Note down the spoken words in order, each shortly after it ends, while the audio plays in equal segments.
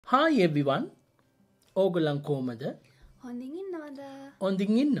Hi everyone. ඕගොල්ලන් කොහමද? හොඳින් ඉන්නවද?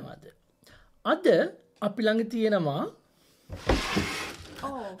 හොඳින් ඉන්නවද? අද අපි ළඟ තියෙනවා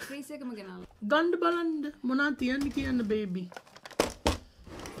ෆ්‍රීස් එකම ගෙනල්ලා. ගන්න බලන්න මොනවද තියන්නේ කියන්න බේබි.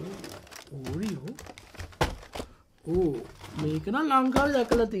 ඕරියෝ. මේක නම් ලංකාවේ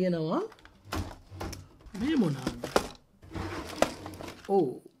දැකලා තියෙනවා. මේ මොනවාද?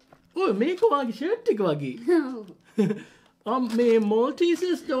 මේක වගේ ෂර්ට් එක වගේ. මේ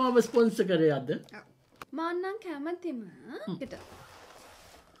මෝල්ටීසස් දවව ස්පොන්සර් කරේ අද. මන්නම් කැමතිම හිට.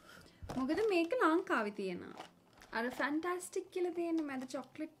 මොකද මේක ලංකාවේ තියෙනවා. අර ෆැන්ටස්ටික් කියලා තියෙන මැද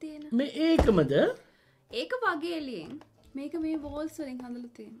චොක්ලට් තියෙන. මේ ඒකමද? ඒක වගේ එළියෙන් මේක මේ වෝල්ස් වලින්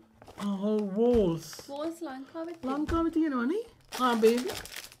හදලා තියෙනවා. වෝල්ස්. වෝල්ස් ලංකාවේ තියෙනවනේ. බේබි.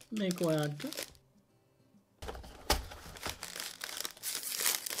 මේක ඔයාට.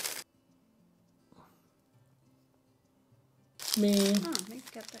 මේක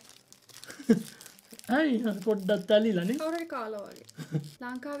කැතයි. අයි පොඩ්ඩක් තලිලානේ. කවුරුහරි කාලා වගේ.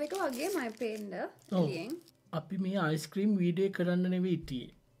 ලංකාවේ එක වගේ මම පේන්න එළියෙන්. අපි මේ අයිස්ක්‍රීම් වීඩියෝ කරන්න නෙවෙයි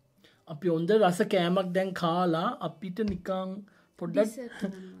හිටියේ. අපි හොඳ රස කෑමක් දැන් කාලා අපිට නිකන්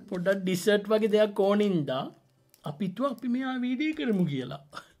පොඩ්ඩක් ඩිසර්ට් වගේ දෙයක් ඕනින්දා අපි හිතුවා අපි මේ වීඩියෝ කරමු කියලා.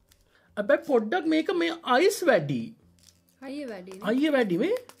 හැබැයි පොඩ්ඩක් මේක මේ අයිස් වැඩි. අයිය වැඩි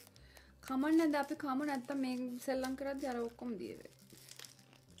මේ. කමන්න නැද්ද අපි කමු නැත්තම් මේ සෙල්ලම් කරද්දි අර ඔක්කොම දියේ.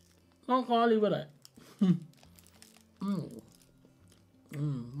 මම කාලා ඉවරයි.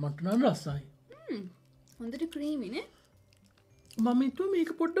 මට නම් රසයි. හොඳට ක්‍රීමි නේ. මම හිතුවා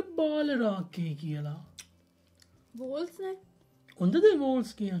මේක පොඩ්ඩක් බාල රාකේ කියලා. වෝල්ස් නේ. හොඳද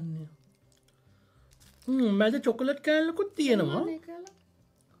වෝල්ස් කියන්නේ? මැද චොකලට් කෑල්ලකුත් තියෙනවා.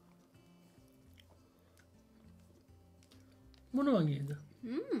 මොන වගේද?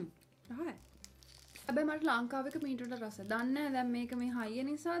 හැබැයි මට ලංකාවක මීට වඩා රස. දන්නේ නැහැ දැන් මේක මේ හයිය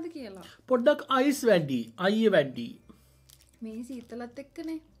නිසාද කියලා. පොඩ්ඩක් අයිස් වැඩි. අයිය වැඩි. මේ සීතලත්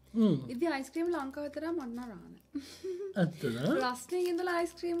එක්කනේ. ඉතින් අයිස්ක්‍රීම් ලංකාවේ තරම් මන්න රාන. ඇත්තද? රස්නේ ඉඳලා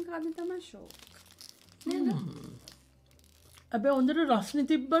අයිස්ක්‍රීම් කාදින් තමයි ෂෝක්. නේද? හැබැයි හොඳට රස්නේ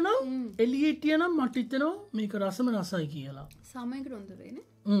තිබ්බනම් එළියේ හිටියනම් මට හිතෙනවා මේක රසම රසයි කියලා. සමයකට හොඳ වෙන්නේ.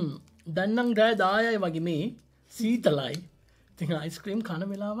 දැන් නම් රෑ 10යි වගේ මේ සීතලයි. ඉතින් අයිස්ක්‍රීම් කන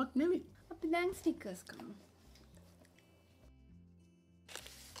වෙලාවක් නෙවෙයි. අපි දැන් ස්නිකර්ස් කමු.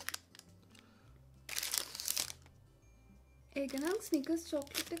 ඒක නම් ස්නිකර්ස්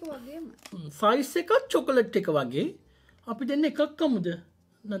චොක්ලට් එක වගේම. සයිස් එකක් චොකලට් එක වගේ. අපි දෙන්න එකක් කමුද?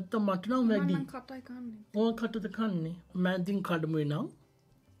 නැත්තම් මට නම් වැඩි. මම කටයි කන්නේ. ඕක කටද කන්නේ. මෑදින් කඩමු එනම්.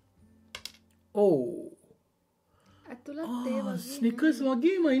 ඇතුළත් ඒ වගේ. ස්නිකර්ස්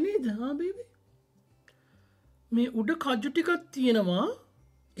වගේමයි නේද? බේබි. මේ උඩ කජු ටිකක් තියෙනවා.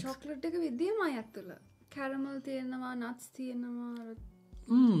 චොක්ලට් එක විදියමයි ඇතුළ. කැරමල් තියෙනවා, නට්ස් තියෙනවා,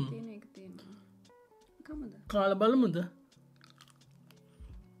 තියෙන එක තියෙනවා. කමද? කාලා බලමුද?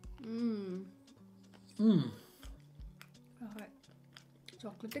 රහයි.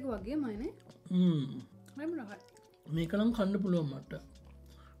 චොක්ලට් එක වගේමයි නේ? මම රහයි. මේක නම් කන්න පුළුවන් මට.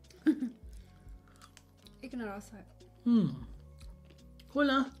 ඒක න රසයි.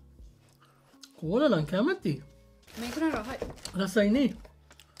 කොලා නම් කැමති. මේක න රහයි. රසයිනේ.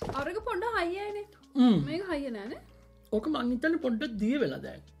 අරක පොඩ්ඩ හයියයිනේ. මේක හයිය නෑනේ. ඕක මං හිතන්නේ පොඩ්ඩක් දිය වෙලා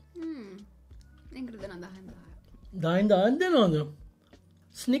දැන්. එංගට දෙන 10 10 දෙනවද?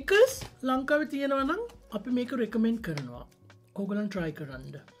 ස්නිකර්ස් ලංකාවේ තියෙනවා නම් අපි මේක රෙකමෙන්ඩ් කරනවා. ඕගොල්ලන් try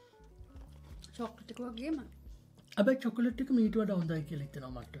කරන්න. චොක්ලට් එක වගේම. හැබැයි චොකලට් එක මීට වඩා හොඳයි කියලා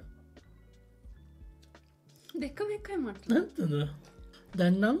හිතෙනවා මට. දෙකම එකයි මට. නැත්තද?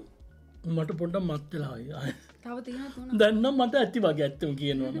 දැන් නම් මට පොඩ්ඩක් මත් වෙලා ආයි. තව තියෙනවා තුනක්. දැන් නම් මට ඇති වගේ ඇත්තම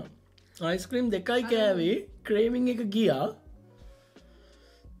කියනවා නම්. අයිස්ක්‍රීම් දෙකයි කෑවේ ක්‍රේවිං එක ගියා.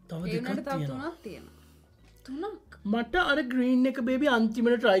 තව දෙකක් තියෙනවා. තුනක්. මට අර ග්‍රීන් එක බේබි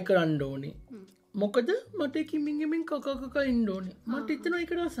අන්තිමට try කරන්න ඕනේ. මොකද මට කිමින් කක ඉන්න ඕනේ. මට හිතෙනවා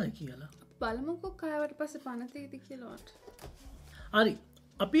ඒක රසයි කියලා. බලමුකෝ කෑවට පස්සේ පණ තීති කියලා. හරි.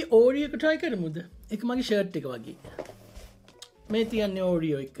 අපි ඕරියෝ එක try කරමුද? ඒක මගේ ෂර්ට් එක වගේ. මේ තියන්නේ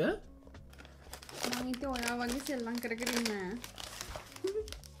ඕරියෝ එක. මම හිතුවා ඔයා වගේ සෙල්ලම් කරගෙන ඉන්න.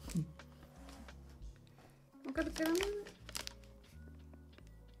 මොකද කරන්නේ?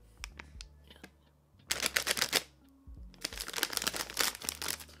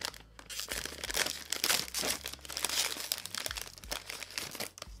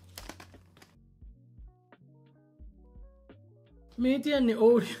 මේ තියන්නේ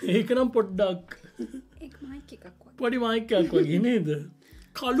ඒක නම් පොඩ්ඩක් ඒක මයික් එකක් වගේ. පොඩි මයික් එකක් වගේ නේද?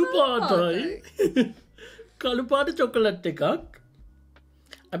 කළු පාටයි. කළු පාට චොකලට් එකක්.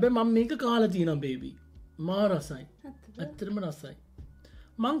 හැබැයි මම මේක කාලා තියෙනවා බේබි. මා රසයි. ඇත්තටම රසයි.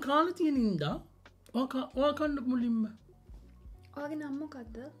 මං කාලා තියෙන ඉඳා ඔයා කන්න මුලින්ම. ඔයාගේ නම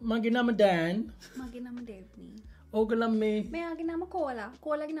මොකද්ද? මගේ නම ඩෑන්. මගේ නම ඩෙව්නි. ඕගොල්ලන් මේ මෙයාගේ නම කෝලා.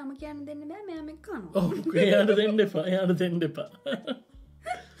 කෝලාගේ නම කියන්න දෙන්න බෑ. මෙයා මේක කනවා. ඔව් එයාට දෙන්න එපා. එයාට දෙන්න එපා.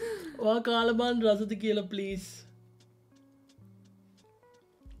 ඔයා කාලා බලන්න රසද කියලා ප්ලීස්.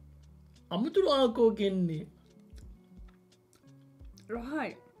 අමුතුරු ආකෝ කියන්නේ.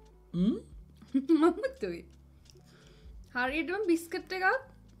 රහයි. අමුතුයි. හරියටම බිස්කට් එකක්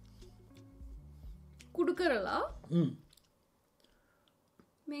කුඩු කරලා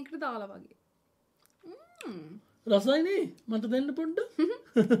මේකට දාලා වගේ. රසයිනේ මට දෙන්න පොඩ්ඩ.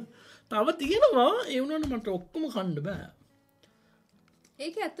 තව තියෙනවා ඒ වුණාට මට ඔක්කොම කන්න බෑ.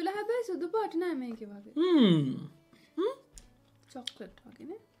 ඒක ඇතුළ හැබැයි සුදු පාට නෑ මේකේ වගේ. චොක්ලට් වගේ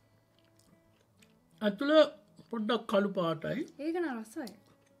නේ. ඇතුළ පොඩ්ඩක් කළු පාටයි. ඒක න රසයි.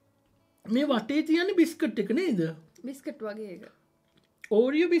 මේ වටේ තියන්නේ බිස්කට් එක නේද? බිස්කට් වගේ එක.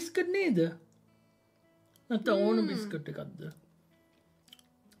 ඕරියෝ බිස්කට් නේද? නැත්නම් ඕන බිස්කට් එකක්ද?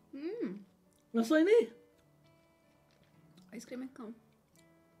 රසයිනේ. අයිස්ක්‍රීම් එක කමු.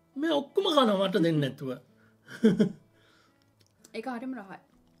 මේ ඔක්කොම කනවා මට දෙන්න නැතුව. ඒක හරියම රහයි.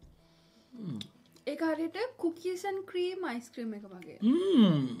 ඒක හරියට කුකීස් ඇන්ඩ් ක්‍රීම් අයිස්ක්‍රීම් එක වගේ.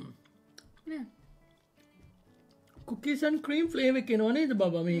 නේ. කුකීස් ඇන්ඩ් ක්‍රීම් ෆ්ලේවර් එක එනවා නේද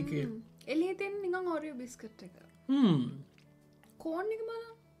බබා මේකේ? එළියේ තියෙන නිකන් ඕරියෝ බිස්කට් එක. කෝන් එක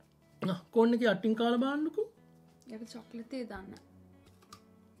බලන්න. කෝන් එක යටින් කාලා බලන්නකෝ. ඒක චොක්ලට් එක දාන්න.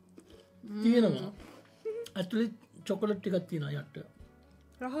 තියෙනවා. ඇතුලේ චොකලට් ටිකක් තියෙනවා යට.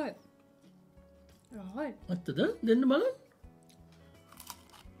 රහයි. රහයි. ඇත්තද? දෙන්න බලන්න.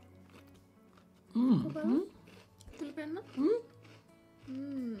 තුල පෙන්න.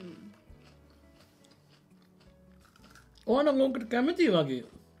 ඕනම් ඕකට කැමති වගේ.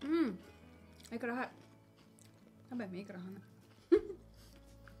 ඒක රහයි. හැබැයි මේක රහ නෑ.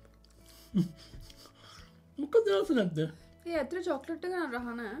 මොකද රස නැද්ද? ඒ ඇතුලේ චොක්ලට් එක රහ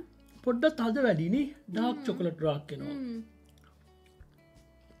නෑ. පොඩ්ඩක් තද වැඩි නේ. ඩාර්ක් චොකලට් රාක් එනවා.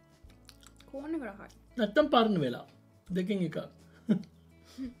 කෝන් එක රහයි. නැත්තම් පරණ වෙලා. දෙකෙන් එකක්.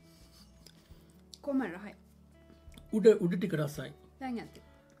 කොහම රහයි. උඩ ටික රසයි. දැන් ඇත්ත.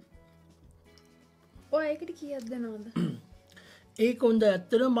 ඔය ඒකට කීයක් දෙනවද? ඒක හොඳ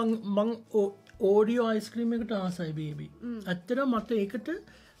ඇත්තට මං ඕරියෝ අයිස්ක්‍රීම් එකට ආසයි බේබි. ඇත්තට මට ඒකට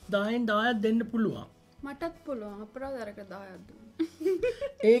 10න් 10ක් දෙන්න පුළුවන්. මටත් පුළුවන්. අපරාධ අරක 10ක් දුන්න.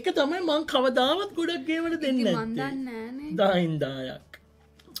 ඒක තමයි මං කවදාවත් ගොඩක් ගේමට දෙන්නේ මන් දන්නේ නෑනේ. 10න් 10ක්.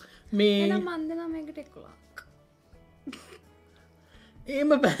 මේ එහෙනම් මන් දෙනවා මේකට 11ක්.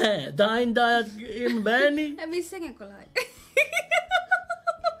 එහෙම බෑ. 10න් 10ක් එහෙම බෑනේ. 20න් 11යි.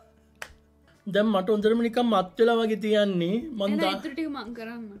 දැන් මට හොඳටම නිකන් මත් වෙලා වගේ තියන්නේ. මං එහෙනම් ඉතුරු ටික මං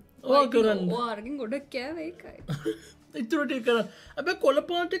කරන්න. ඔය කරන්න. ඔය අරකින් ගොඩක් කෑවේ ඒකයි. ඉතුරු ටික කරන්න. හැබැයි කොළ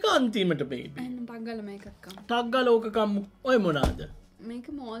පාට එක අන්තිමට බේබි. එහෙනම් ටක් ගාලා මේකක් කමු. ටක් ගාලා ඕක කම්මු. ඔය මොනවාද? මේක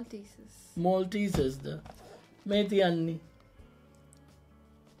මෝල්ටීසස්. මෝල්ටීසස්ද? මේ තියන්නේ.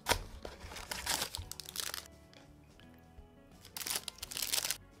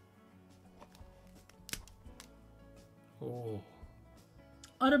 ඕ.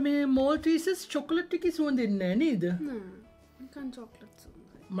 අර මේ මෝල්ටීසස් චොකලට් එකේ සුවඳ එන්නේ නේද? නෑ. නිකන් චොක්ලට්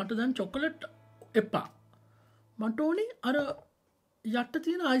සුවඳයි. මට දැන් චොකලට් එපා. මට ඕනේ අර යට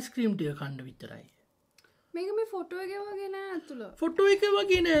තියෙන අයිස්ක්‍රීම් ටික කන්න විතරයි. මේක මේ ෆොටෝ එකේ වගේ නෑ ඇතුළ. ෆොටෝ එක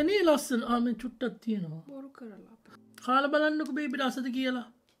වගේ නෑ නේ ලස්සන. මේ චුට්ටක් තියෙනවා. බොරු කරලා. කාලා බලන්නකෝ බේබි රසද කියලා.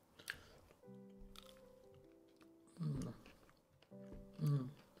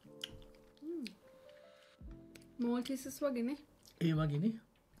 මෝල්ටීසස් වගේනේ. ඒ වගේනේ.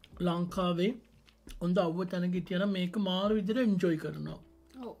 ලංකාවේ හොඳ අවුව තැනක හිටියනම් මේක මාරු විදිහට එන්ජොයි කරනවා.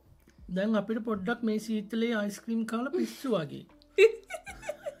 ඔව්. දැන් අපිට පොඩ්ඩක් මේ සීතලේ අයිස්ක්‍රීම් කාලා පිස්සු වගේ.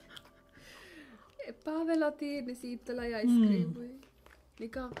 එපා වෙලා තියෙන සීතලයි අයිස්ක්‍රීම් වගේ.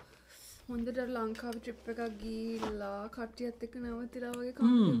 නිකන් හොඳට ලංකාවේ ට්‍රිප් එකක් ගිහිල්ලා කට්ටියත් එක්ක නැවතිලා වගේ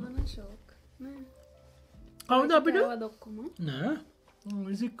කම්පිවන ෂෝක් නේ. කවුද අපිට? ඒවද ඔක්කොම? නෑ.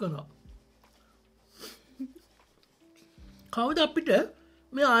 විසික් කරා. කවුද අපිට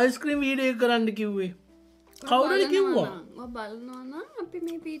මේ අයිස්ක්‍රීම් වීඩියෝ එක කරන්න කිව්වේ? කවුරුද කිව්වා? ඔය බලනවා නම් අපි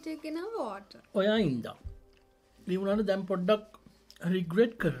මේ පීටර් එක ගෙනාව ඔයාට. ඔයා ඉඳා. මේ වුණාට දැන් පොඩ්ඩක්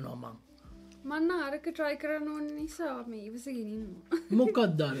රිග්‍රෙට් කරනවා මං. මන්න අරක try කරන්න ඕන නිසා මේ ඉවසගෙන ඉන්නවා.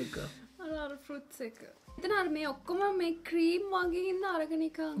 මොකක්ද අරක? අර ෆෘට්ස් එක. එතන අර මේ ඔක්කොම මේ ක්‍රීම් වගේ ඉන්න අරක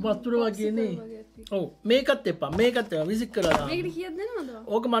නිකන් වතුර වගේ නේ. ඔව් මේකත් එපා. මේකත් එපා. විසික් කරලා. මේකට කීයක් දෙනවද?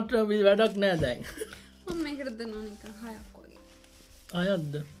 ඕක මට වැඩක් නෑ දැන්. මම මේකට දෙනවා නිකන් 6ක් වගේ.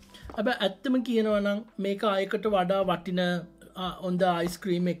 අයද්ද? හැබැයි ඇත්තම කියනවා නම් මේක ආයකට වඩා වටින හොඳ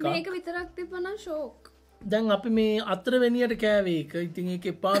අයිස්ක්‍රීම් එකක්. මේක විතරක් තිබ්බනම් ෂෝක්. දැන් අපි මේ අතරවෙනියට කෑවේ එක. ඉතින් ඒක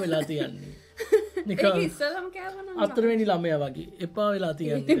එපා වෙලා තියන්නේ. නිකන් ඉස්සලම කෑවනම් අතරවෙනි ළමයා වගේ එපා වෙලා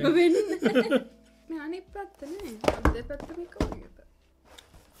තියන්නේ. මේ අනිත් පැත්ත නේ. දෙපැත්තම එක වගේද?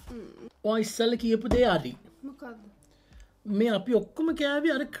 ඔය ඉස්සල්ල කියපු දේ හරි. මොකද්ද? මේ අපි ඔක්කොම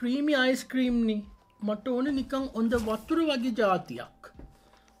කෑවේ අර ක්‍රීමි අයිස් ක්‍රීම් නේ. මට ඕනේ නිකන් හොඳ වතුර වගේ જાතියක්.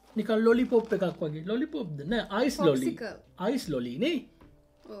 නිකන් ලොලිපොප් එකක් වගේ. ලොලිපොප්ද නෑ අයිස් ලොලි. අයිස් ලොලි නේ.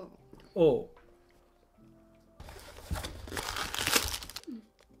 ඔව්. ඕ.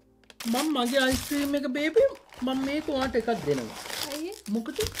 මම මගේ අයිස් ක්‍රීම් එක බේබි මම මේක ඔයාට එකක් දෙනවා. අයියේ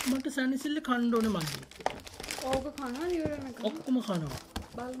මොකද මට සැනසෙල්ල කන්න ඕනේ මගේ. ඕක කනවා ඉවරනක. ඔක්කොම කනවා.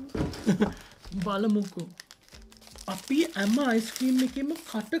 බලමු. බලමුකෝ. අපි හැම අයිස් ක්‍රීම් එකෙම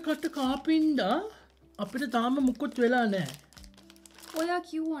කට කාපින්දා අපිට තාම මුකුත් වෙලා නැහැ. ඔයා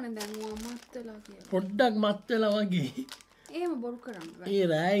කිව්වනේ දැන් මත් වෙලා කියලා. පොඩ්ඩක් මත් වෙලා වගේ. එහෙම බොරු කරන්න බෑ. ඒ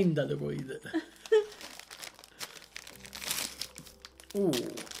රෑයින්දද කොයිද?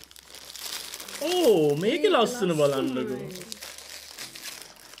 ඕ මේක ලස්සන බලන්නකෝ.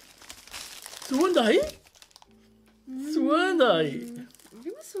 සුවඳයි? සුවඳයි.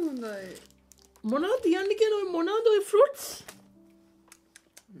 සුවඳයි. මොනවද තියන්නේ කියලා මොනවද ඔය ෆෘට්ස්?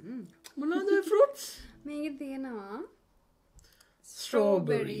 මොනවද ඔය ෆෘට්ස්? මේකේ තියෙනවා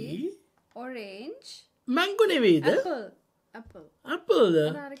ස්ට්‍රෝබෙරි, orange, මැංගෝ නෙවෙයිද? apple. ඇපල්ද?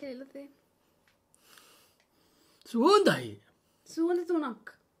 අර කියලා තියෙන. සුවඳයි. සුවඳ තුනක්.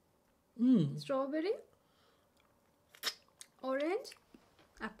 Strawberry, orange,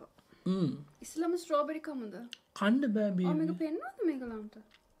 apple. ඉස්ලාම ස්ට්‍රෝබෙරි කමුද? කන්න බෑ බී. මේක පෙන්නවද මේක ළමට?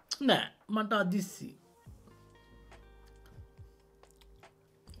 නෑ මට අදිස්සි.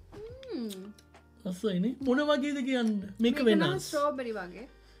 ලස්සයිනේ. මොන වගේද කියන්න? මේක වෙනස්. ස්ට්‍රෝබෙරි වගේ.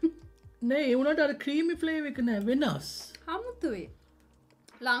 නෑ ඒ උනට අර ක්‍රීමි ෆ්ලේවර් එක නෑ වෙනස්. හමුතුවේ.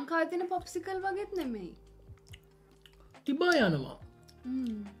 ලංකාවේ තියෙන පොප්සිකල් වගේත් නෙමෙයි. තිබා යනවා.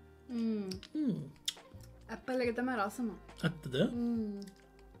 ඇපල් එක තමයි රසම. ඇත්තද?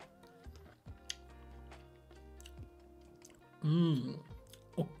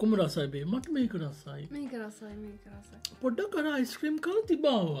 ඔක්කොම රසයි බේ. මට මේක රසයි. මේක රසයි. පොඩ්ඩක් අර අයිස්ක්‍රීම් කාලා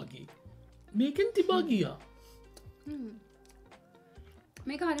තිබා වගේ. මේකෙන් තිබා ගියා.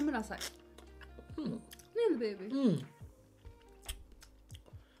 මේක හරිම රසයි. නේද බේබි?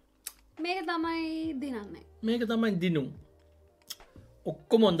 මේක තමයි දිනන්නේ. මේක තමයි දිනු.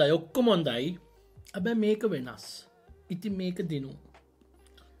 ඔක්කොම හොඳයි. හැබැයි මේක වෙනස්. ඉතින් මේක දිනු.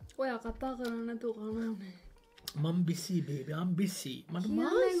 ඔයා කතා කරන්න නැතුව කනනේ. මම බිසි බේබි. I'm busy. මට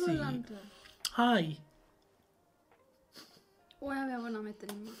මාසි. Hi. ඔයා වැවුණා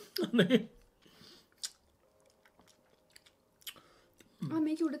මෙතනින්ම.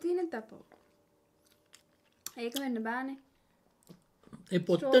 මේක උඩ තියෙනෙත් අපෝ. ඒක වෙන්න බෑනේ. ඒ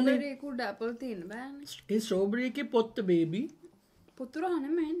පොත්තනේ. ස්ට්‍රෝබෙරි එක උඩ ඇපල් තියෙන්න බෑනේ. ඒ ස්ට්‍රෝබෙරි එකේ පොත්ත බේබි. පොත්තු රහ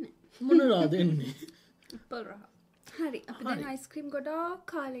නෙමෙයි එන්නේ. මොනවා දෙන්නේ? ඇපල් රහ. හරි අපි දැන් අයිස්ක්‍රීම් ගොඩාක්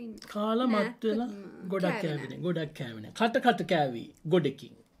කාලා ඉන්නේ. කාලා මත් වෙලා ගොඩක් කෑවෙනේ. කට කෑවි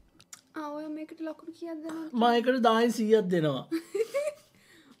ගොඩකින්. ඔය මේකට ලකුණු කීයක් දෙනවද? මම ඒකට 10 100ක් දෙනවා.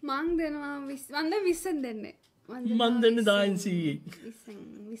 මං දෙනවා 20න් දෙන්නේ. මං දෙන්නේ 10 100ක්.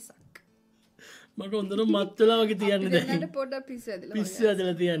 20ක්. මට හොඳට මත් වෙලා වගේ තියන්නේ දැන්. දැන් පොඩ්ඩක් පිස්සු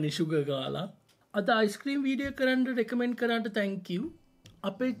ඇදලා තියන්නේ සුගර් කාලා. අද අයිස්ක්‍රීම් වීඩියෝ කරන්න රෙකමෙන්ඩ් කරාට thank you.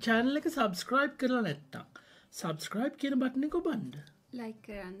 අපේ channel එක subscribe කරලා නැත්තම් subscribe කියන බටන් එක ඔබන්න. like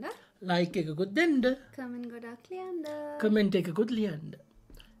කරන්න. like එකකුත් දෙන්න. comment ගොඩක් ලියන්න. comment එකකුත් ලියන්න.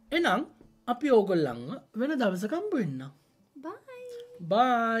 එහෙනම් අපි ඕගොල්ලන්ව වෙන දවසක හම්බ වෙන්නම්. bye.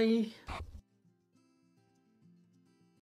 bye.